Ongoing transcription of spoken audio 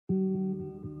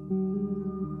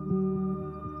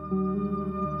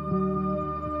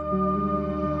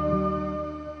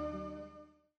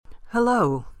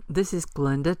Hello, this is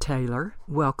Glenda Taylor.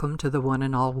 Welcome to the One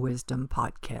and All Wisdom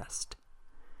podcast.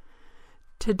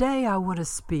 Today I want to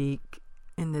speak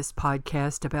in this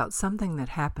podcast about something that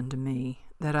happened to me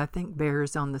that I think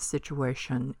bears on the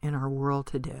situation in our world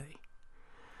today.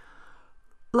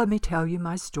 Let me tell you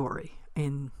my story,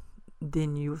 and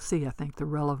then you'll see, I think, the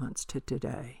relevance to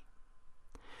today.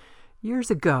 Years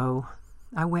ago,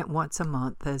 I went once a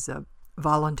month as a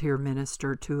volunteer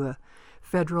minister to a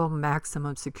federal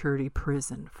maximum security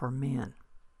prison for men.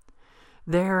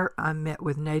 There, I met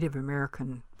with Native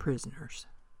American prisoners.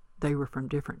 They were from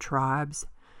different tribes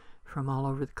from all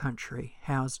over the country,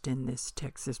 housed in this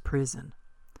Texas prison.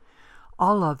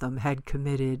 All of them had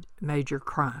committed major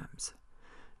crimes,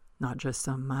 not just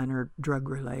some minor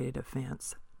drug-related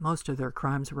offense. Most of their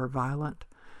crimes were violent.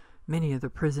 Many of the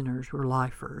prisoners were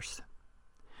lifers.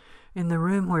 In the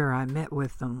room where I met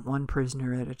with them, one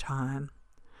prisoner at a time,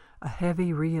 a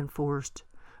heavy reinforced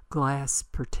glass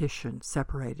partition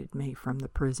separated me from the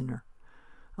prisoner,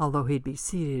 although he'd be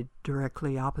seated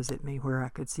directly opposite me where I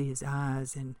could see his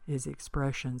eyes and his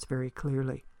expressions very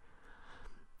clearly.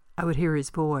 I would hear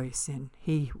his voice, and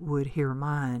he would hear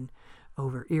mine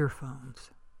over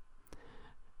earphones.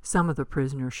 Some of the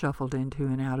prisoners shuffled into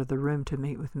and out of the room to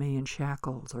meet with me in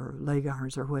shackles or leg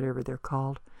irons or whatever they're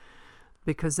called,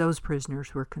 because those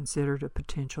prisoners were considered a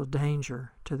potential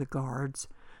danger to the guards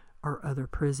or other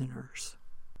prisoners.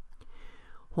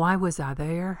 Why was I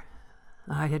there?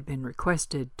 I had been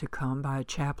requested to come by a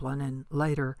chaplain and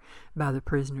later by the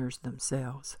prisoners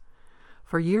themselves.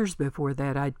 For years before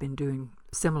that, I'd been doing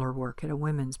similar work at a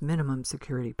women's minimum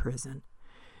security prison,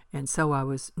 and so I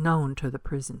was known to the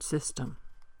prison system.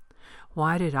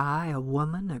 Why did I, a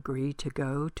woman, agree to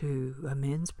go to a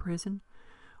men's prison?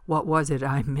 What was it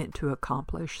I meant to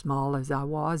accomplish, small as I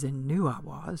was and knew I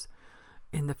was,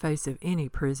 in the face of any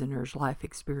prisoner's life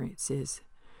experiences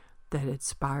that had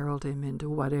spiraled him into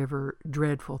whatever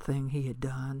dreadful thing he had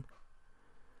done?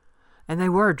 And they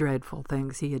were dreadful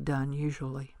things he had done,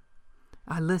 usually.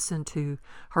 I listened to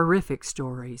horrific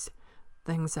stories,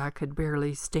 things I could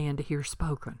barely stand to hear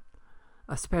spoken,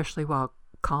 especially while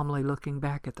calmly looking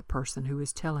back at the person who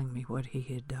was telling me what he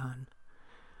had done.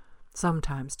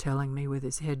 Sometimes telling me with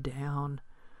his head down,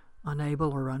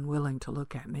 unable or unwilling to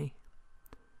look at me,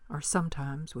 or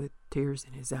sometimes with tears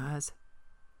in his eyes,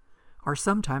 or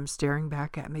sometimes staring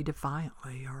back at me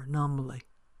defiantly or numbly.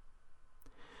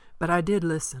 But I did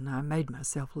listen. I made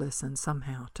myself listen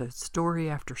somehow to story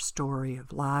after story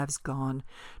of lives gone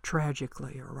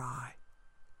tragically awry.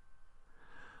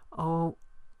 Oh,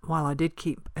 while I did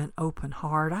keep an open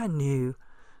heart, I knew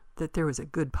that there was a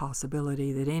good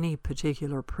possibility that any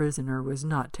particular prisoner was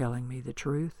not telling me the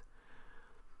truth,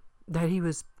 that he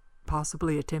was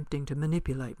possibly attempting to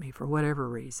manipulate me for whatever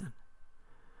reason.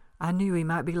 I knew he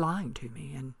might be lying to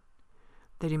me, and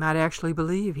that he might actually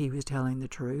believe he was telling the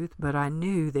truth, but I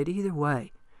knew that either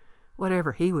way,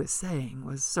 whatever he was saying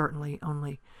was certainly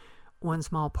only one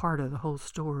small part of the whole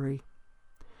story.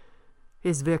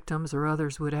 His victims or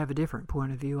others would have a different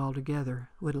point of view altogether,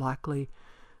 would likely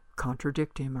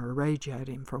contradict him or rage at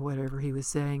him for whatever he was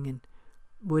saying, and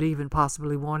would even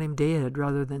possibly want him dead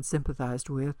rather than sympathized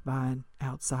with by an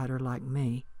outsider like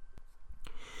me.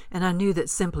 And I knew that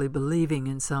simply believing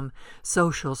in some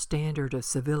social standard of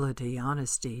civility,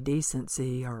 honesty,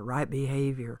 decency, or right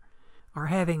behavior, or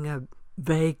having a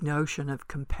vague notion of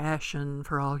compassion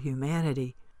for all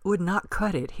humanity would not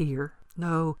cut it here.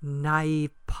 No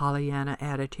naive Pollyanna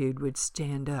attitude would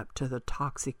stand up to the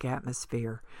toxic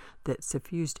atmosphere that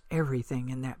suffused everything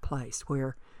in that place,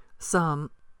 where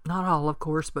some, not all of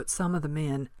course, but some of the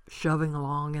men shoving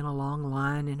along in a long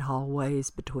line in hallways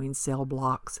between cell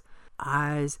blocks,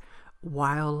 eyes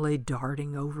wildly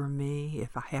darting over me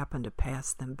if I happened to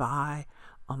pass them by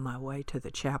on my way to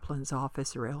the chaplain's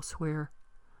office or elsewhere.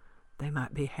 They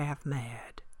might be half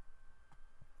mad.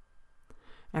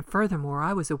 And furthermore,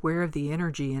 I was aware of the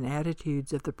energy and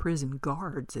attitudes of the prison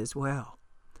guards as well.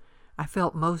 I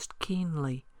felt most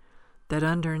keenly that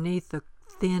underneath the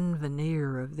thin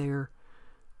veneer of their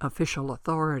official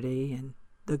authority and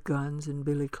the guns and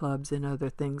billy clubs and other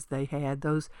things they had,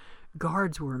 those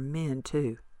guards were men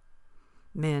too.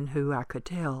 Men who, I could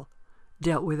tell,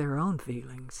 dealt with their own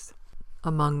feelings.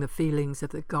 Among the feelings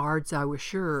of the guards, I was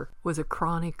sure, was a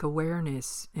chronic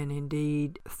awareness and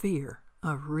indeed fear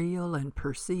of real and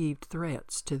perceived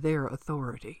threats to their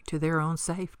authority, to their own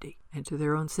safety, and to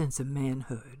their own sense of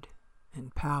manhood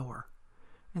and power,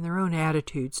 and their own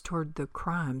attitudes toward the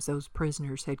crimes those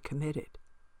prisoners had committed.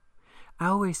 I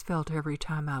always felt every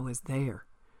time I was there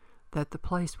that the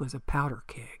place was a powder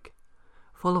keg,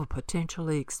 full of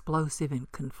potentially explosive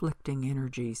and conflicting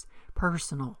energies,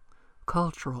 personal,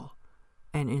 cultural,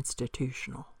 and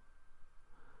institutional.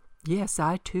 Yes,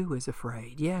 I too was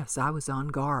afraid. Yes, I was on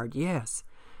guard. Yes,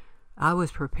 I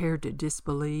was prepared to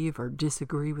disbelieve or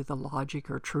disagree with the logic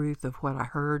or truth of what I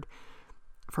heard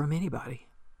from anybody.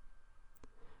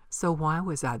 So why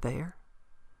was I there?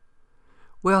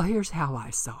 Well, here's how I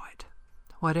saw it.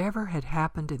 Whatever had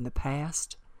happened in the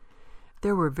past,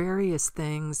 there were various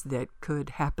things that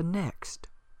could happen next.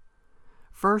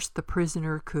 First, the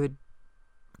prisoner could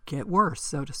get worse,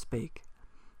 so to speak,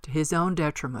 to his own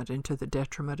detriment and to the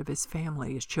detriment of his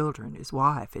family, his children, his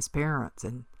wife, his parents,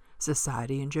 and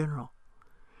society in general.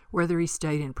 Whether he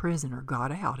stayed in prison or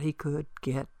got out, he could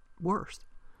get worse.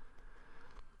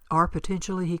 Or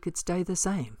potentially he could stay the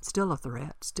same, still a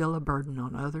threat, still a burden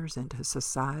on others and to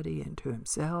society and to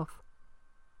himself.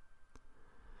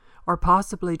 Or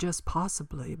possibly, just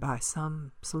possibly, by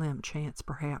some slim chance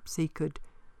perhaps, he could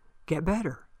get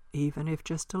better, even if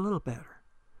just a little better,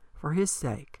 for his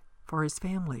sake, for his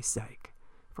family's sake,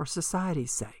 for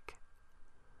society's sake.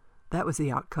 That was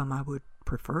the outcome I would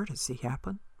prefer to see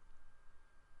happen.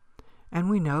 And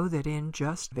we know that in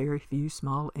just very few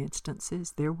small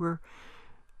instances, there were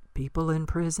people in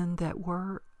prison that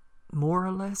were more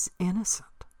or less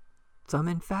innocent, some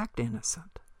in fact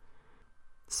innocent,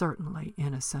 certainly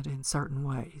innocent in certain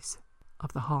ways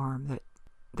of the harm that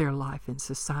their life in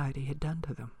society had done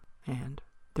to them, and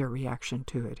their reaction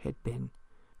to it had been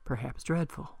perhaps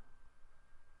dreadful.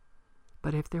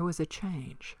 But if there was a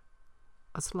change,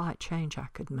 a slight change I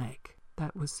could make,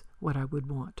 that was what I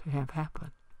would want to have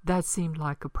happen. That seemed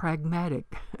like a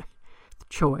pragmatic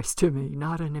choice to me,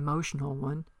 not an emotional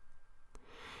one.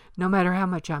 No matter how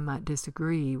much I might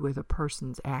disagree with a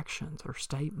person's actions or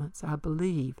statements, I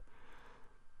believe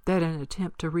that an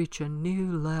attempt to reach a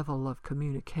new level of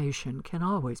communication can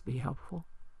always be helpful,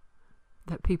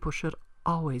 that people should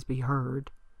always be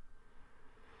heard.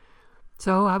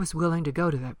 So I was willing to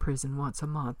go to that prison once a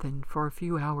month and for a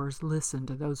few hours listen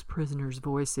to those prisoners'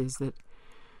 voices that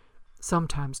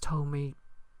sometimes told me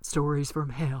stories from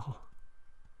hell.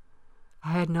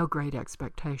 I had no great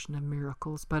expectation of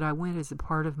miracles, but I went as a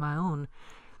part of my own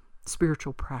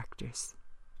spiritual practice,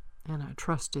 and I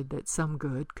trusted that some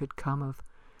good could come of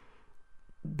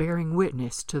bearing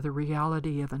witness to the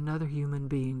reality of another human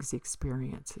being's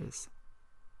experiences.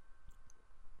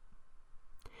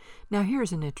 Now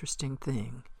here's an interesting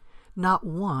thing. Not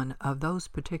one of those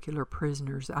particular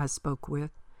prisoners I spoke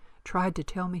with tried to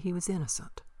tell me he was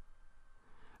innocent.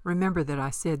 Remember that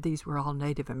I said these were all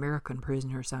Native American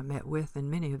prisoners I met with, and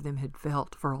many of them had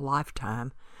felt for a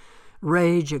lifetime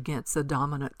rage against the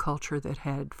dominant culture that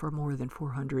had, for more than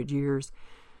 400 years,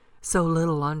 so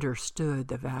little understood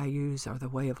the values or the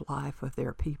way of life of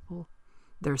their people.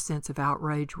 Their sense of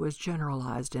outrage was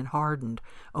generalized and hardened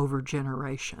over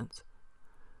generations,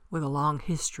 with a long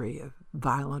history of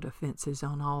violent offenses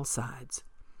on all sides.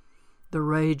 The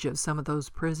rage of some of those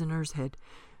prisoners had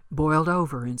boiled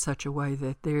over in such a way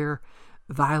that their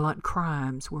violent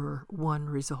crimes were one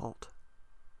result.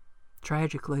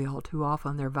 Tragically, all too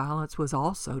often, their violence was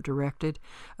also directed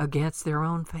against their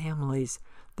own families,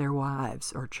 their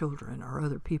wives or children or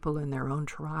other people in their own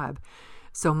tribe.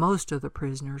 So most of the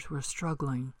prisoners were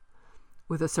struggling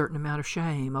with a certain amount of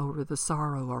shame over the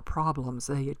sorrow or problems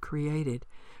they had created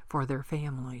for their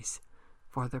families,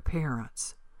 for their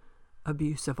parents,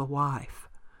 abuse of a wife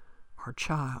or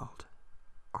child,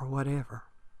 or whatever.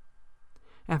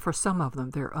 And for some of them,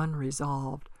 their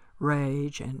unresolved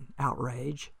rage and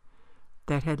outrage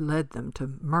that had led them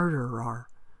to murder or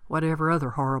whatever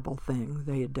other horrible thing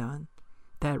they had done,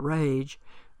 that rage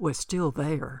was still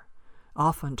there,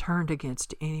 often turned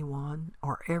against anyone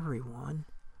or everyone,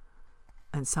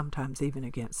 and sometimes even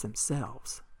against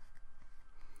themselves.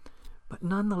 But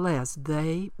nonetheless,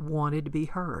 they wanted to be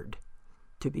heard,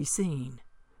 to be seen,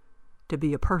 to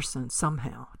be a person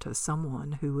somehow, to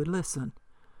someone who would listen.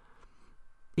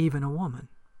 Even a woman,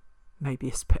 maybe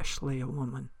especially a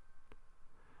woman.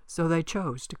 So they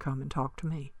chose to come and talk to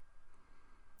me.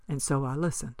 And so I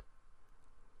listened.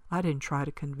 I didn't try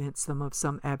to convince them of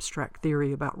some abstract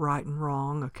theory about right and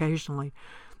wrong. Occasionally,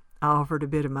 I offered a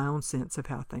bit of my own sense of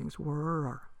how things were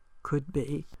or could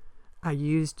be. I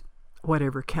used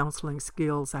whatever counseling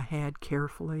skills I had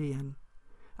carefully, and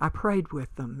I prayed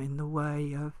with them in the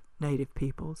way of Native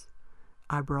peoples.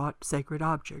 I brought sacred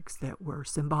objects that were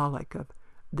symbolic of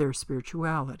their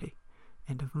spirituality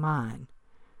and of mine,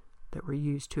 that were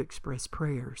used to express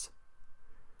prayers.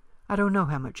 I don't know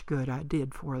how much good I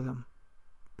did for them,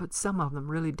 but some of them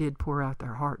really did pour out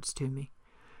their hearts to me,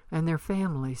 and their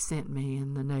families sent me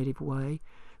in the native way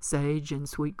sage and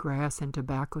sweet grass and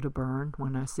tobacco to burn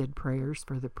when I said prayers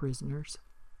for the prisoners.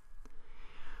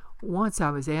 Once I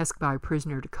was asked by a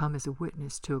prisoner to come as a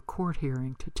witness to a court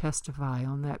hearing to testify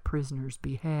on that prisoner's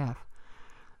behalf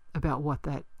about what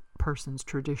that person's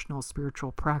traditional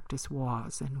spiritual practice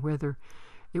was and whether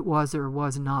it was or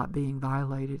was not being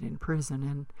violated in prison,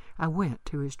 and I went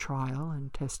to his trial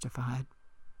and testified.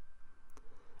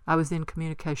 I was in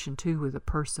communication, too, with a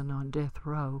person on death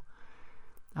row.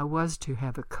 I was to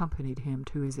have accompanied him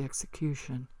to his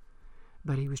execution,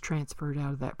 but he was transferred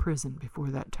out of that prison before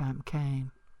that time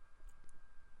came.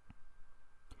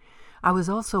 I was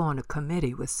also on a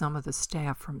committee with some of the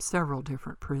staff from several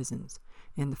different prisons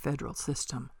in the federal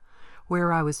system,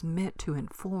 where I was meant to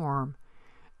inform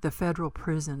the Federal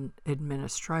Prison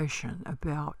Administration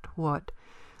about what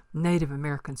Native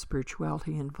American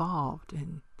spirituality involved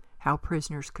and how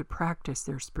prisoners could practice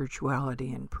their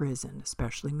spirituality in prison,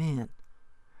 especially men.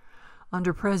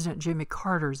 Under President Jimmy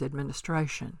Carter's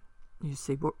administration, you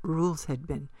see, rules had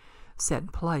been set in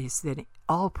place that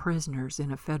all prisoners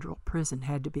in a federal prison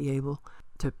had to be able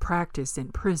to practice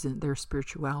in prison their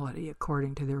spirituality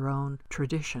according to their own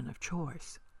tradition of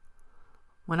choice.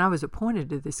 When I was appointed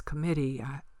to this committee,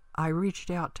 I reached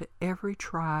out to every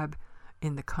tribe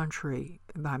in the country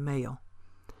by mail,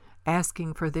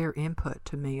 asking for their input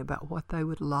to me about what they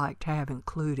would like to have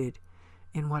included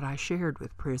in what I shared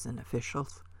with prison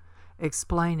officials,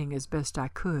 explaining as best I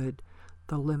could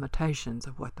the limitations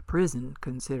of what the prison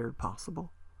considered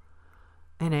possible,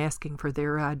 and asking for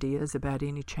their ideas about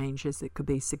any changes that could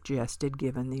be suggested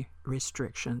given the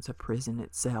restrictions of prison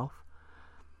itself,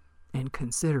 and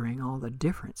considering all the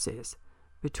differences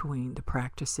between the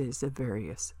practices of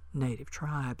various native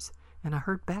tribes. And I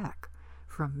heard back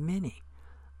from many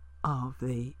of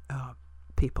the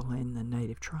people in the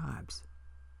native tribes.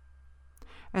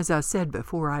 As I said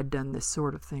before, I'd done this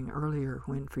sort of thing earlier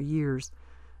when for years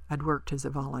I'd worked as a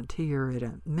volunteer at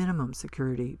a minimum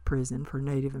security prison for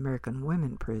Native American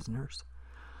women prisoners,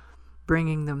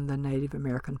 bringing them the Native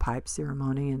American pipe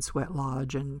ceremony and sweat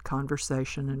lodge and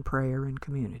conversation and prayer and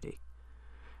community.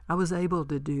 I was able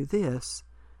to do this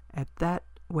at that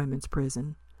women's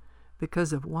prison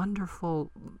because of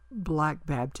wonderful Black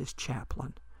Baptist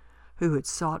chaplain who had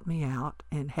sought me out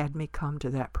and had me come to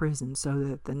that prison so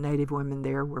that the Native women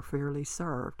there were fairly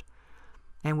served.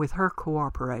 And with her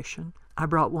cooperation, I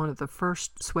brought one of the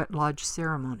first sweat lodge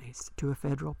ceremonies to a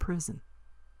federal prison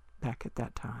back at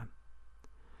that time.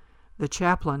 The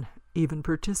chaplain even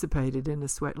participated in a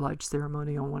sweat lodge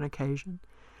ceremony on one occasion,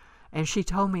 and she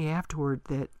told me afterward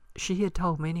that she had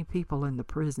told many people in the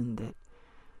prison that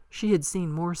she had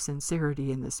seen more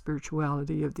sincerity in the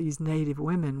spirituality of these Native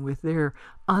women with their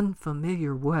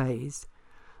unfamiliar ways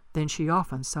than she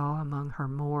often saw among her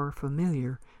more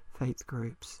familiar faith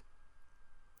groups.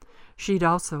 She'd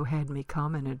also had me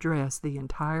come and address the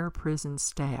entire prison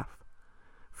staff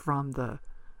from the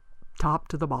top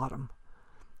to the bottom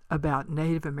about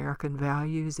Native American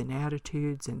values and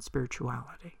attitudes and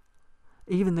spirituality.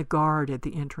 Even the guard at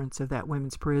the entrance of that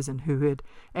women's prison, who had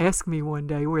asked me one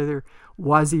day whether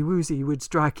Wazzy Woozy would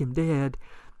strike him dead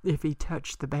if he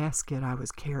touched the basket I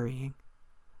was carrying,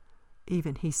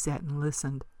 even he sat and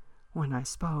listened when I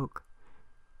spoke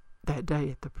that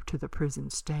day to the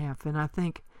prison staff, and I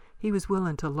think he was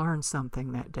willing to learn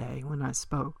something that day when I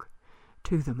spoke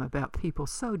to them about people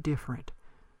so different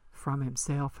from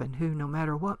himself and who, no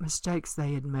matter what mistakes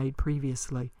they had made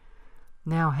previously,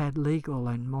 now had legal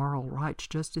and moral rights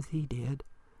just as he did.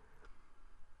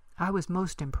 I was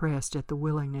most impressed at the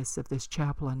willingness of this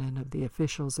chaplain and of the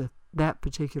officials of that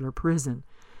particular prison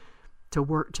to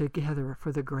work together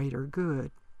for the greater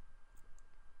good.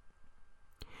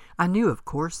 I knew, of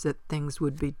course, that things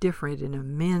would be different in a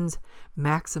men's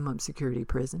maximum security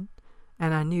prison,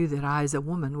 and I knew that I as a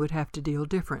woman would have to deal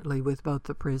differently with both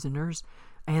the prisoners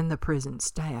and the prison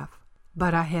staff.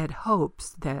 But I had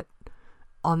hopes that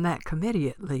on that committee,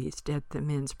 at least, at the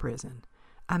men's prison,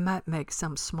 I might make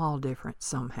some small difference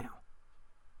somehow.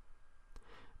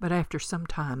 But after some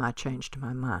time, I changed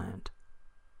my mind.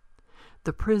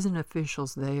 The prison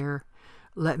officials there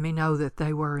let me know that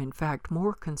they were, in fact,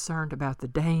 more concerned about the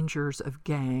dangers of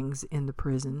gangs in the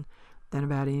prison than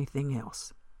about anything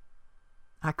else.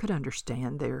 I could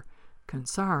understand their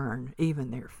concern,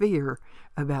 even their fear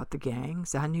about the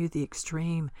gangs. I knew the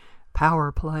extreme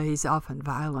power plays, often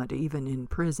violent even in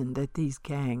prison, that these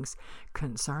gangs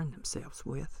concern themselves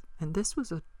with. And this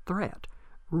was a threat,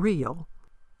 real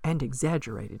and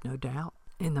exaggerated, no doubt,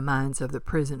 in the minds of the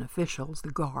prison officials,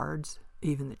 the guards,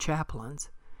 even the chaplains,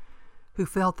 who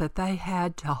felt that they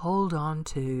had to hold on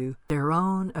to their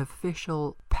own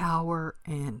official power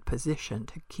and position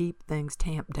to keep things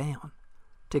tamped down,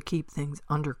 to keep things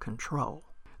under control.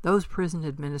 Those prison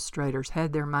administrators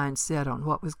had their minds set on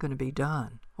what was going to be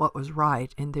done, what was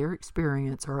right in their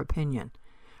experience or opinion,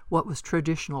 what was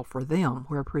traditional for them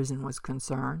where prison was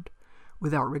concerned,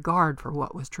 without regard for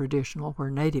what was traditional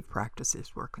where native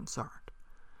practices were concerned.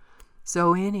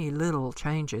 So any little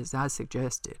changes I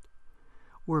suggested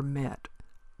were met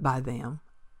by them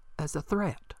as a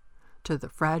threat to the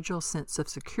fragile sense of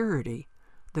security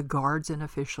the guards and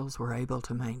officials were able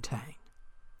to maintain.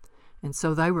 And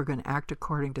so they were going to act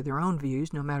according to their own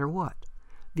views no matter what,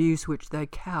 views which they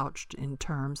couched in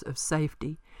terms of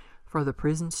safety for the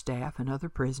prison staff and other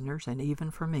prisoners, and even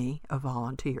for me, a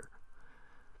volunteer.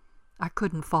 I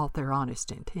couldn't fault their honest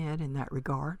intent in that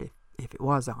regard, if it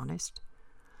was honest,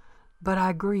 but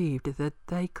I grieved that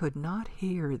they could not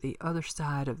hear the other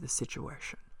side of the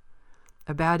situation,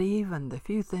 about even the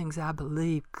few things I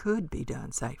believed could be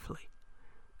done safely,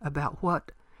 about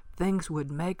what things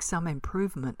would make some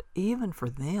improvement even for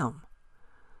them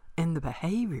in the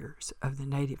behaviors of the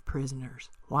native prisoners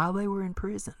while they were in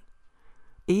prison,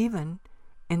 even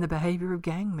in the behavior of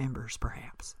gang members,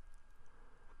 perhaps.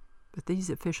 But these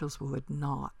officials would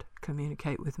not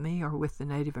communicate with me or with the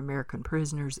Native American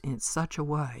prisoners in such a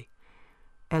way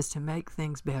as to make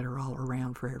things better all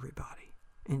around for everybody.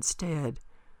 Instead,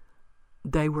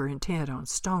 they were intent on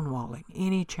stonewalling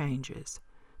any changes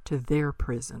to their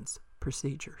prison's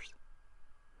procedures.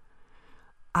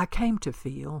 I came to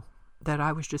feel that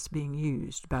I was just being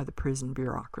used by the prison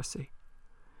bureaucracy.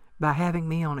 By having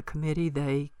me on a committee,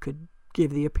 they could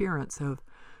give the appearance of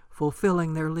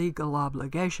fulfilling their legal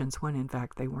obligations when in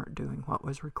fact they weren't doing what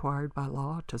was required by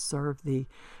law to serve the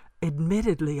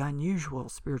admittedly unusual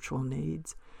spiritual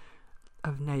needs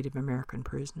of Native American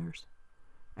prisoners,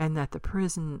 and that the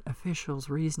prison officials'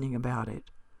 reasoning about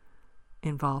it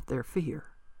involved their fear,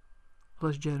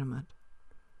 legitimate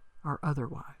or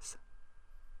otherwise.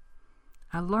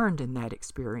 I learned in that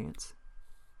experience,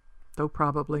 though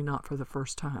probably not for the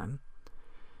first time,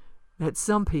 that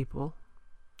some people,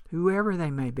 whoever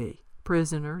they may be,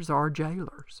 prisoners or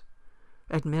jailers,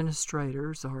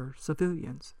 administrators or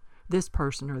civilians, this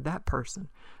person or that person,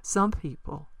 some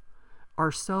people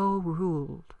are so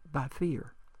ruled by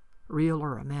fear, real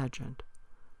or imagined,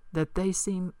 that they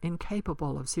seem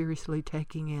incapable of seriously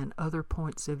taking in other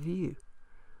points of view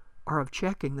or of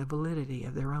checking the validity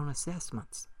of their own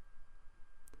assessments.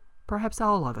 Perhaps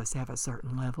all of us have a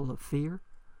certain level of fear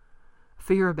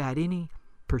about any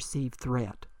perceived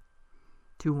threat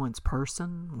to one's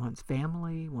person, one's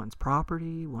family, one's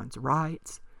property, one's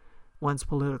rights, one's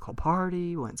political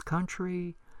party, one's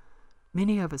country.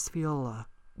 Many of us feel a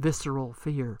visceral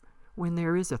fear when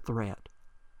there is a threat,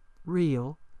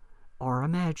 real or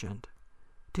imagined,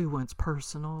 to one's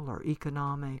personal or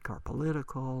economic or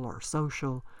political or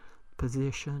social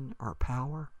position or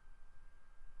power.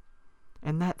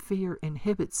 And that fear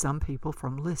inhibits some people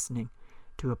from listening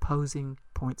to opposing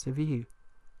points of view,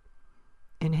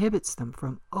 inhibits them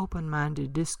from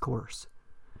open-minded discourse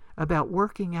about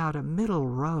working out a middle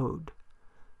road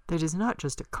that is not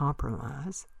just a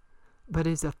compromise, but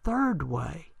is a third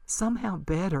way, somehow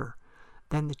better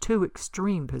than the two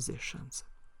extreme positions.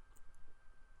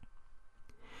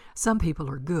 Some people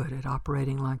are good at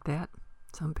operating like that.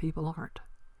 Some people aren't.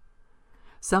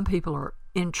 Some people are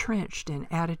entrenched in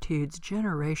attitudes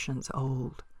generations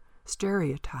old,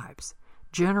 stereotypes,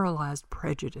 generalized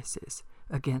prejudices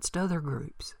against other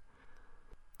groups.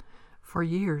 For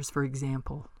years, for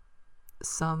example,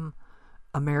 some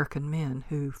American men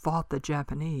who fought the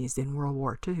Japanese in World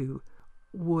War II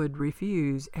would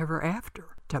refuse ever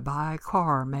after to buy a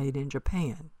car made in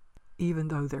Japan, even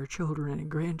though their children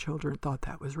and grandchildren thought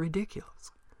that was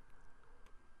ridiculous.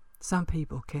 Some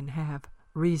people can have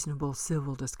reasonable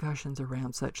civil discussions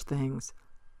around such things,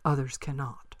 others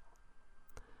cannot.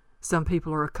 Some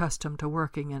people are accustomed to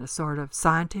working in a sort of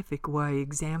scientific way,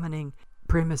 examining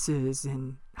premises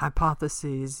and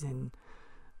hypotheses and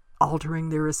altering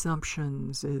their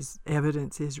assumptions as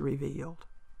evidence is revealed.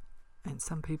 And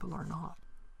some people are not.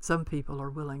 Some people are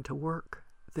willing to work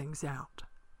things out,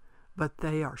 but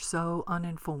they are so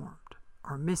uninformed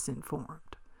or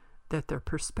misinformed that their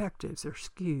perspectives are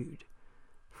skewed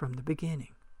from the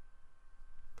beginning.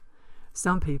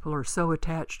 Some people are so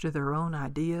attached to their own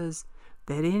ideas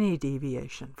that any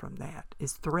deviation from that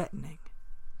is threatening,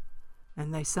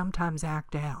 and they sometimes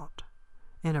act out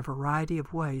in a variety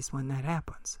of ways when that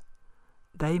happens.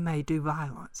 They may do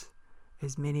violence,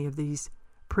 as many of these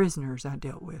prisoners I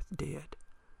dealt with did,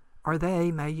 or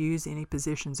they may use any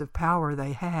positions of power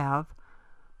they have,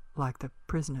 like the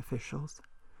prison officials,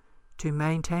 to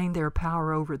maintain their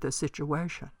power over the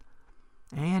situation,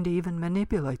 and even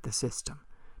manipulate the system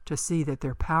to see that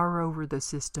their power over the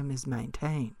system is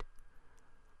maintained,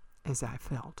 as I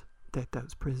felt that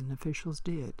those prison officials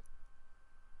did.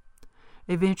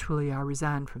 Eventually, I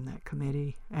resigned from that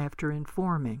committee after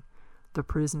informing the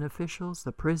prison officials,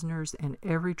 the prisoners, and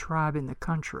every tribe in the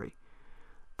country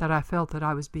that I felt that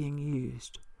I was being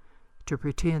used to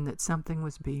pretend that something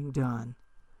was being done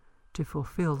to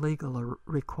fulfill legal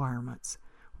requirements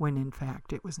when in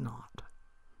fact it was not,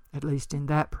 at least in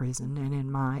that prison and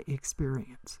in my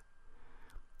experience.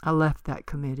 I left that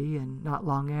committee and not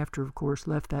long after, of course,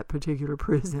 left that particular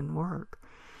prison work.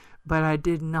 But I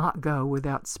did not go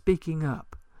without speaking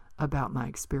up about my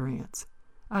experience.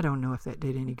 I don't know if that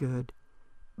did any good,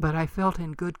 but I felt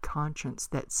in good conscience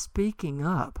that speaking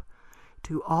up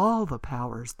to all the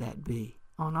powers that be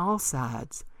on all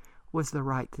sides was the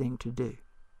right thing to do.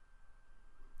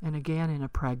 And again, in a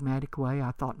pragmatic way,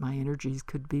 I thought my energies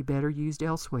could be better used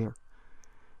elsewhere.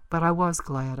 But I was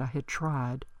glad I had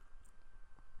tried.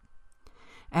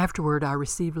 Afterward, I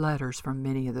received letters from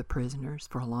many of the prisoners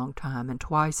for a long time, and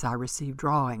twice I received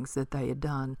drawings that they had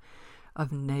done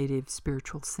of native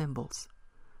spiritual symbols.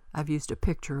 I've used a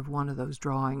picture of one of those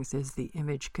drawings as the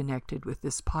image connected with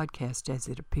this podcast as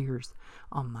it appears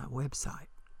on my website.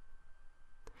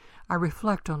 I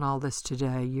reflect on all this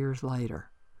today, years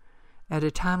later, at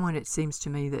a time when it seems to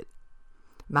me that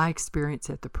my experience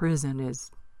at the prison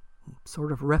is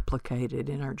sort of replicated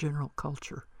in our general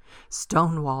culture.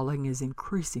 Stonewalling is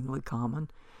increasingly common.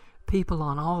 People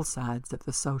on all sides of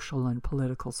the social and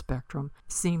political spectrum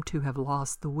seem to have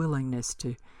lost the willingness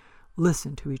to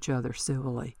listen to each other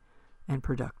civilly and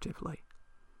productively.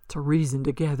 To reason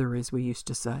together, as we used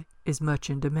to say, is much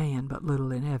in demand but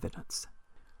little in evidence.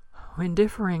 When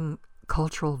differing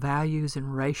cultural values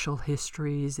and racial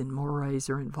histories and mores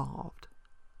are involved,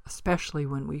 especially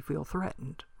when we feel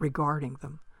threatened regarding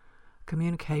them,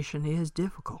 communication is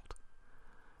difficult.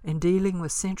 In dealing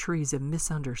with centuries of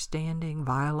misunderstanding,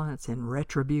 violence, and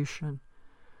retribution,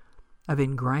 of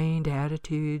ingrained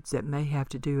attitudes that may have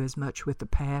to do as much with the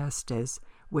past as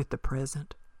with the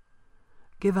present.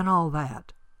 Given all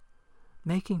that,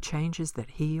 making changes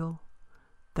that heal,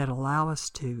 that allow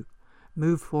us to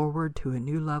move forward to a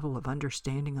new level of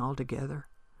understanding altogether,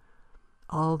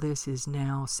 all this is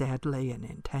now sadly an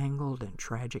entangled and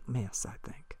tragic mess, I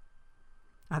think.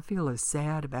 I feel as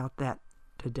sad about that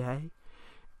today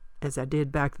as I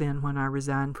did back then when I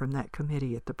resigned from that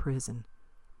committee at the prison,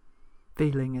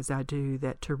 feeling as I do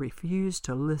that to refuse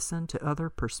to listen to other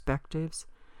perspectives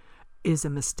is a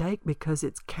mistake because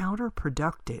it's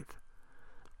counterproductive.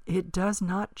 It does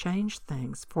not change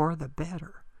things for the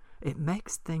better. It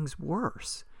makes things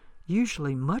worse,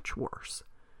 usually much worse.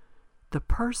 The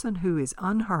person who is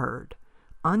unheard,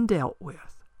 undealt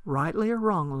with, rightly or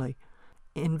wrongly,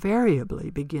 invariably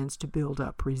begins to build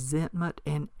up resentment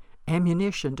and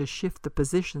ammunition to shift the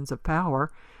positions of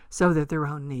power so that their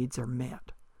own needs are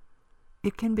met.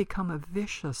 It can become a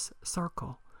vicious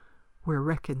circle where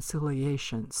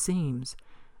reconciliation seems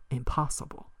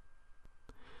impossible.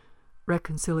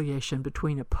 Reconciliation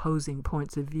between opposing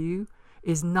points of view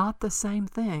is not the same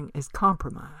thing as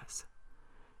compromise.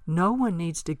 No one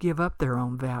needs to give up their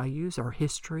own values or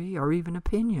history or even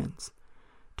opinions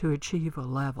to achieve a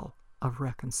level of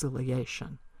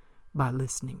reconciliation by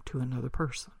listening to another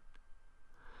person.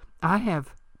 I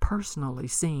have personally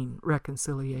seen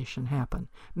reconciliation happen.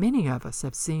 Many of us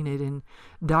have seen it in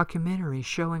documentaries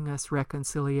showing us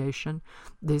reconciliation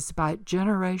despite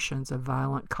generations of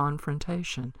violent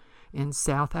confrontation in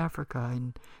South Africa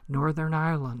and Northern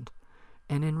Ireland,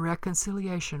 and in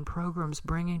reconciliation programs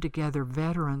bringing together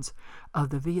veterans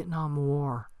of the Vietnam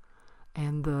War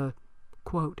and the,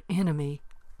 quote, enemy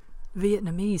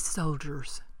Vietnamese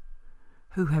soldiers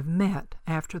who have met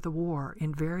after the war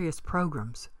in various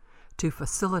programs to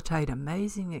facilitate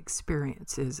amazing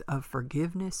experiences of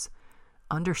forgiveness,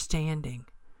 understanding,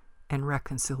 and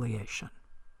reconciliation.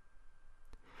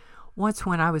 Once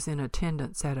when I was in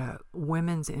attendance at a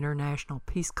Women's International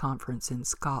Peace Conference in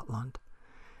Scotland,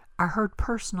 I heard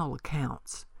personal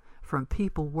accounts from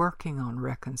people working on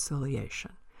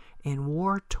reconciliation in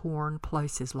war-torn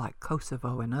places like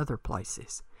Kosovo and other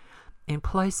places, in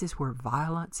places where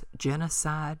violence,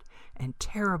 genocide, and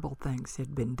terrible things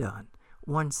had been done,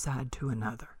 one side to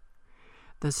another.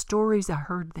 The stories I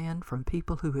heard then from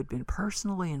people who had been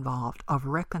personally involved of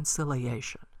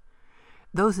reconciliation,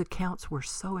 those accounts were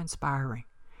so inspiring,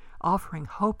 offering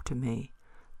hope to me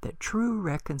that true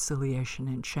reconciliation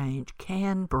and change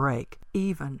can break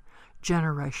even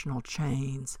generational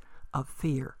chains of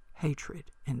fear, hatred,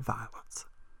 and violence.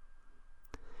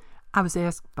 I was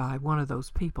asked by one of those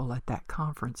people at that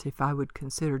conference if I would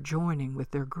consider joining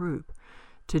with their group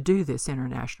to do this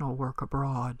international work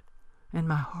abroad, and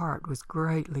my heart was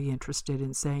greatly interested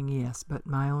in saying yes, but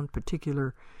my own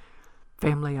particular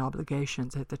family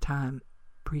obligations at the time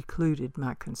precluded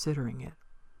my considering it.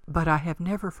 But I have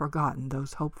never forgotten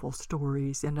those hopeful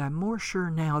stories, and I'm more sure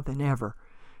now than ever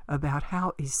about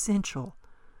how essential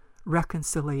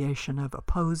reconciliation of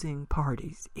opposing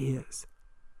parties is.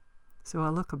 So I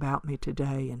look about me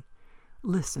today and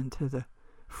listen to the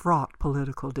fraught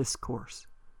political discourse,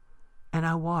 and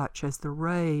I watch as the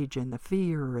rage and the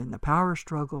fear and the power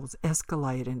struggles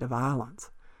escalate into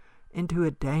violence, into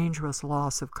a dangerous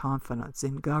loss of confidence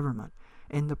in government,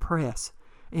 in the press,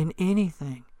 in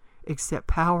anything except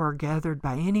power gathered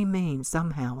by any means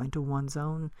somehow into one's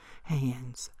own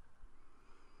hands.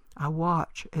 I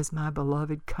watch as my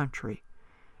beloved country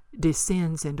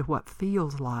descends into what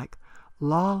feels like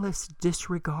lawless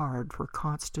disregard for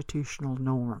constitutional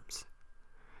norms,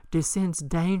 descends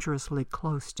dangerously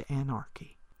close to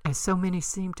anarchy, as so many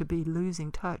seem to be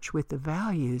losing touch with the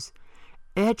values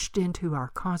etched into our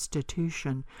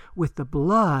Constitution with the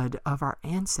blood of our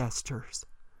ancestors,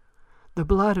 the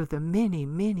blood of the many,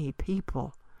 many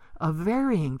people of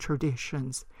varying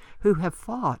traditions who have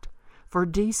fought for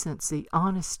decency,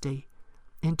 honesty,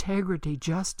 integrity,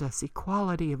 justice,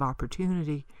 equality of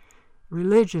opportunity,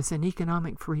 religious and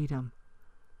economic freedom,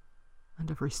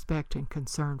 and of respect and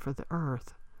concern for the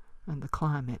earth and the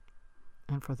climate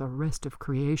and for the rest of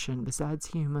creation besides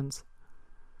humans.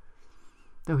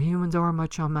 Though humans are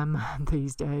much on my mind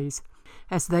these days,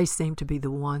 as they seem to be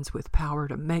the ones with power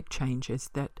to make changes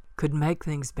that could make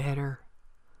things better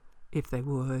if they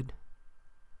would.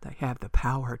 They have the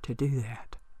power to do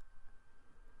that.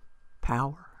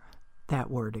 Power, that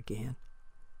word again.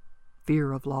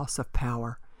 Fear of loss of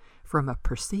power from a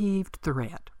perceived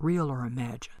threat, real or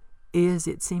imagined, is,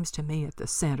 it seems to me, at the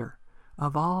center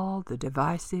of all the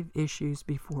divisive issues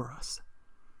before us,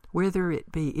 whether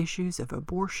it be issues of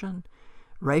abortion,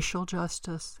 racial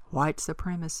justice, white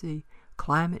supremacy,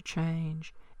 climate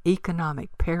change,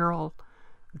 economic peril,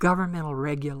 governmental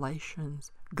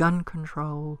regulations, gun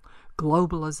control,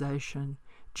 globalization,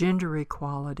 gender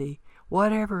equality,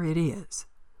 whatever it is.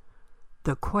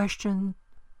 The question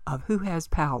of who has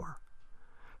power,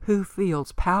 who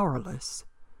feels powerless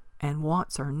and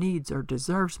wants or needs or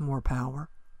deserves more power,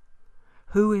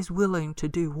 who is willing to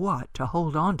do what to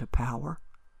hold on to power,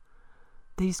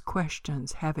 these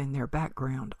questions have in their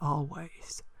background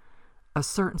always a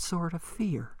certain sort of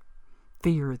fear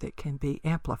that can be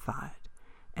amplified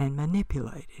and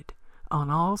manipulated on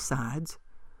all sides,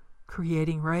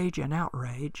 creating rage and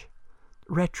outrage,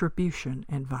 retribution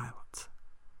and violence.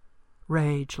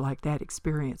 Rage like that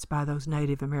experienced by those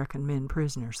Native American men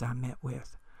prisoners I met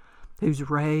with, whose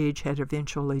rage had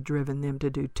eventually driven them to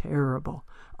do terrible,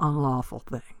 unlawful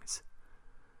things.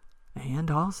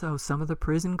 And also some of the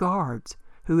prison guards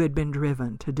who had been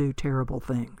driven to do terrible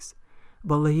things,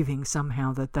 believing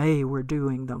somehow that they were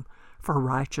doing them for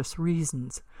righteous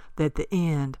reasons, that the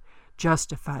end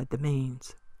justified the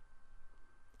means.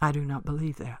 I do not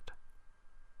believe that.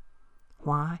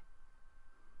 Why?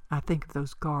 I think of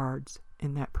those guards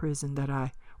in that prison that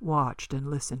I watched and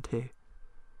listened to,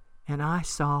 and I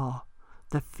saw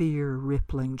the fear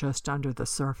rippling just under the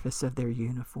surface of their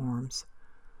uniforms,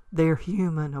 their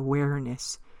human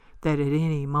awareness that at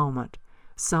any moment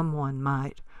someone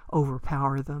might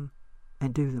overpower them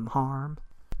and do them harm.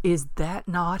 Is that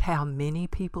not how many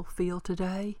people feel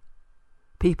today?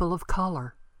 People of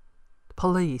color,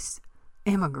 police,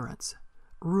 immigrants,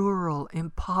 rural,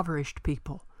 impoverished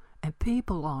people, and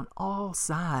people on all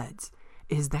sides.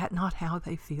 Is that not how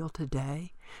they feel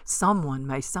today? Someone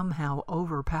may somehow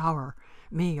overpower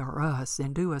me or us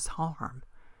and do us harm.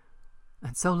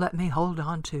 And so let me hold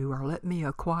on to or let me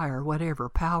acquire whatever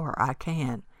power I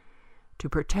can to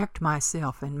protect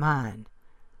myself and mine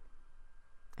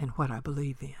and what I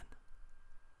believe in.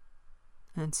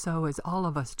 And so as all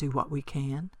of us do what we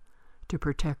can to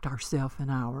protect ourselves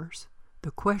and ours,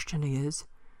 the question is,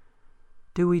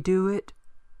 do we do it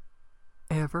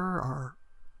ever or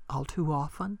all too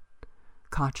often,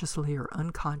 consciously or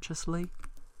unconsciously,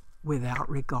 without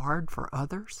regard for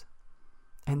others,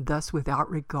 and thus without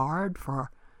regard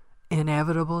for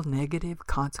inevitable negative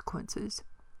consequences?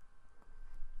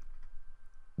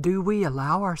 Do we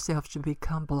allow ourselves to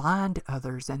become blind to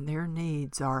others and their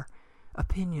needs or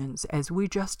opinions as we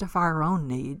justify our own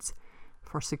needs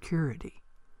for security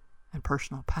and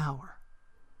personal power?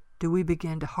 Do we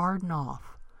begin to harden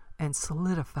off and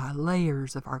solidify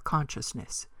layers of our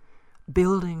consciousness,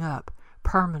 building up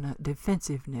permanent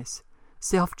defensiveness,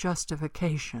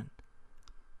 self-justification,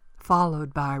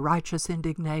 followed by righteous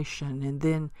indignation and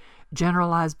then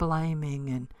generalized blaming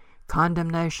and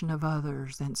condemnation of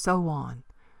others, and so on,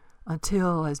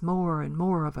 until as more and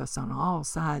more of us on all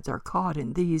sides are caught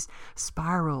in these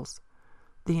spirals,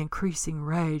 The increasing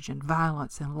rage and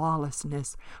violence and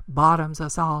lawlessness bottoms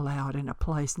us all out in a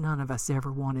place none of us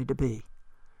ever wanted to be.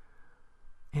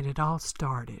 And it all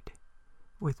started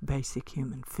with basic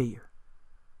human fear.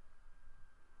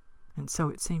 And so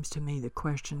it seems to me the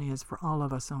question is for all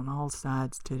of us on all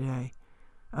sides today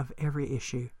of every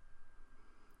issue,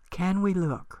 can we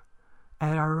look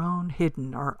at our own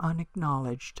hidden or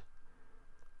unacknowledged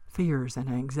fears and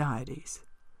anxieties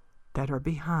that are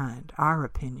behind our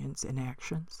opinions and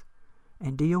actions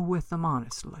and deal with them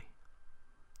honestly?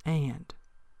 And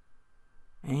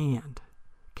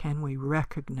can we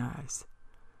recognize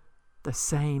the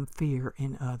same fear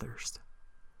in others?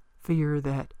 Fear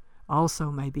that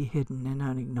also may be hidden and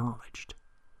unacknowledged.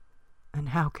 And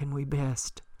how can we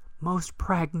best, most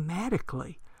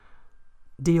pragmatically,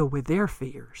 deal with their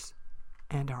fears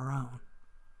and our own?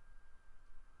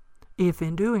 If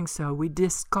in doing so we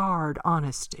discard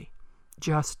honesty,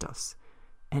 justice,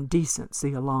 and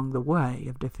decency along the way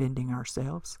of defending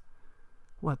ourselves,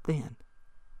 what then?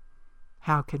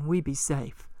 How can we be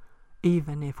safe,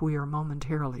 even if we are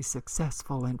momentarily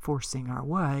successful in forcing our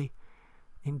way,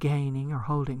 in gaining or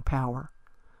holding power,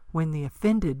 when the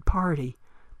offended party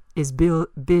is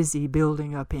busy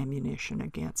building up ammunition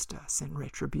against us in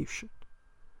retribution?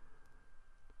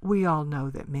 We all know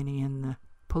that many in the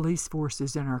police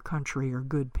forces in our country are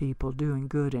good people doing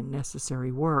good and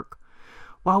necessary work,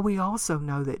 while we also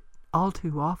know that all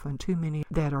too often too many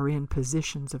that are in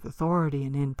positions of authority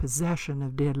and in possession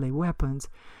of deadly weapons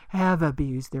have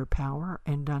abused their power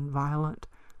and done violent,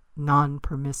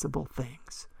 non-permissible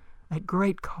things at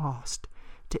great cost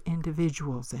to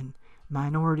individuals and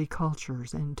minority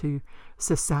cultures and to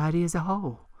society as a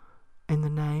whole in the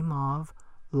name of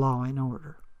law and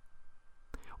order.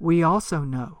 We also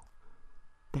know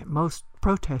that most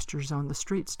protesters on the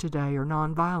streets today are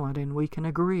nonviolent, and we can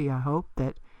agree, I hope,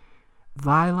 that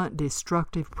violent,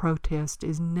 destructive protest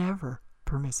is never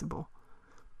permissible,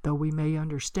 though we may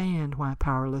understand why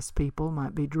powerless people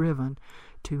might be driven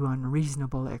to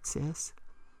unreasonable excess.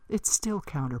 It's still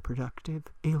counterproductive,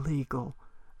 illegal,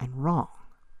 and wrong.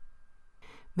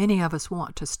 Many of us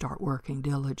want to start working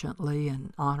diligently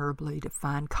and honorably to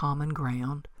find common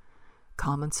ground,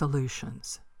 common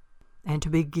solutions, and to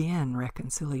begin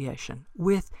reconciliation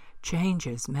with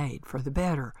changes made for the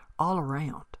better all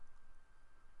around.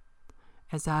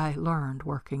 As I learned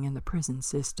working in the prison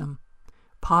system,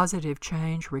 positive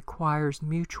change requires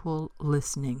mutual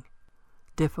listening,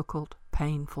 difficult,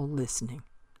 painful listening,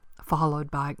 followed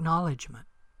by acknowledgement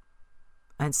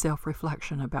and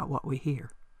self-reflection about what we hear.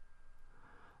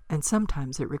 And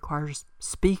sometimes it requires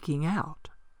speaking out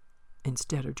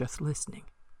instead of just listening,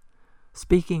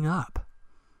 speaking up,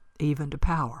 even to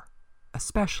power,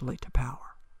 especially to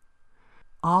power.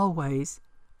 Always,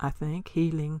 I think,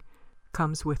 healing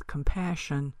comes with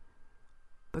compassion,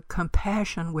 but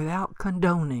compassion without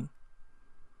condoning,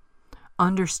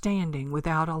 understanding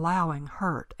without allowing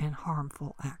hurt and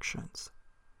harmful actions.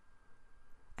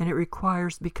 And it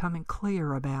requires becoming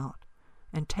clear about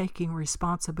and taking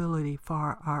responsibility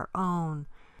for our own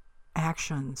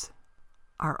actions,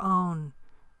 our own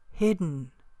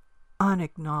hidden,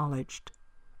 unacknowledged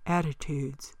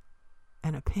attitudes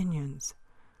and opinions,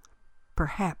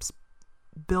 perhaps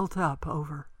built up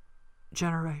over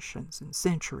generations and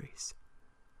centuries,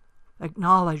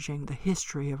 acknowledging the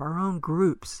history of our own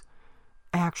group's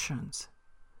actions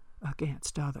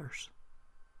against others,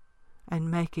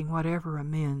 and making whatever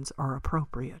amends are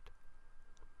appropriate,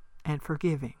 and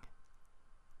forgiving,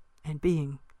 and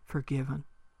being forgiven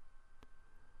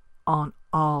on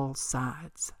all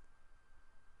sides.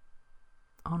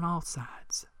 On all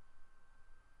sides.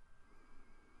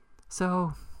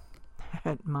 So,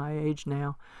 at my age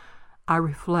now, I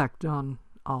reflect on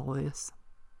all this.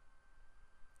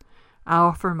 I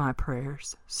offer my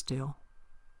prayers still,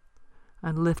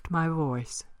 and lift my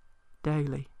voice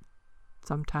daily,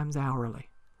 sometimes hourly,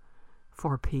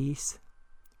 for peace,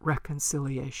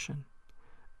 reconciliation,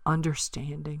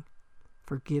 understanding,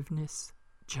 forgiveness,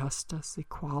 justice,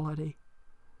 equality,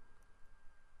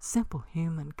 simple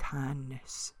human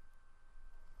kindness,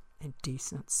 and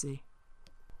decency.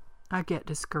 I get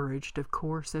discouraged, of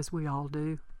course, as we all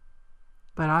do,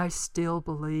 but I still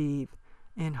believe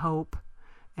in hope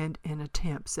and in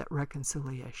attempts at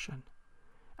reconciliation.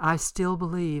 I still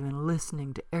believe in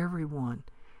listening to everyone,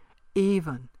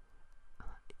 even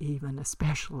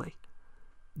especially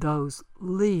those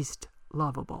least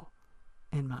lovable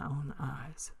in my own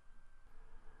eyes.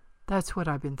 That's what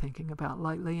I've been thinking about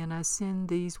lately, and I send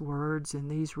these words and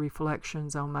these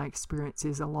reflections on my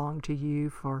experiences along to you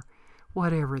for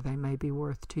whatever they may be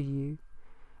worth to you.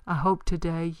 I hope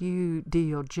today you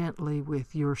deal gently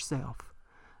with yourself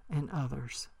and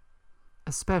others,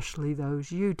 especially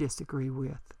those you disagree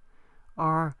with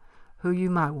or who you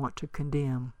might want to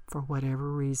condemn for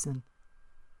whatever reason.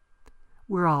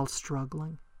 We're all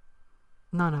struggling.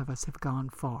 None of us have gone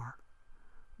far.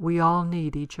 We all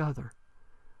need each other.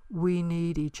 We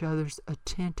need each other's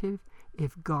attentive,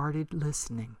 if guarded,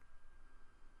 listening,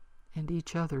 and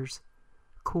each other's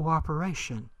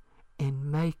cooperation in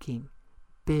making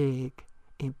big,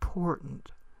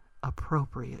 important,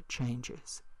 appropriate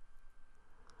changes.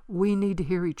 We need to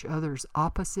hear each other's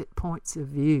opposite points of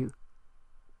view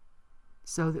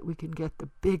so that we can get the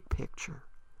big picture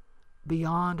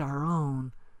beyond our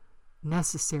own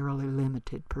necessarily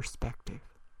limited perspective.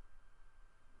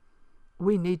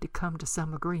 We need to come to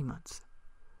some agreements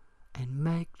and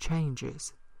make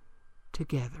changes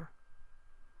together.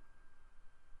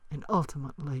 And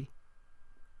ultimately,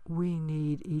 we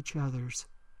need each other's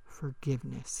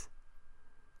forgiveness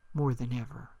more than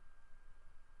ever.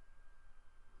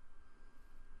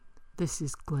 This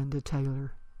is Glenda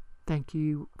Taylor. Thank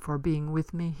you for being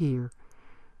with me here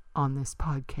on this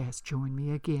podcast. Join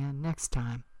me again next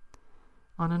time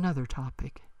on another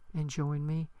topic, and join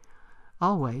me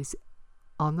always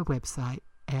on the website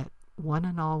at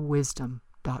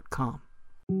oneandallwisdom.com.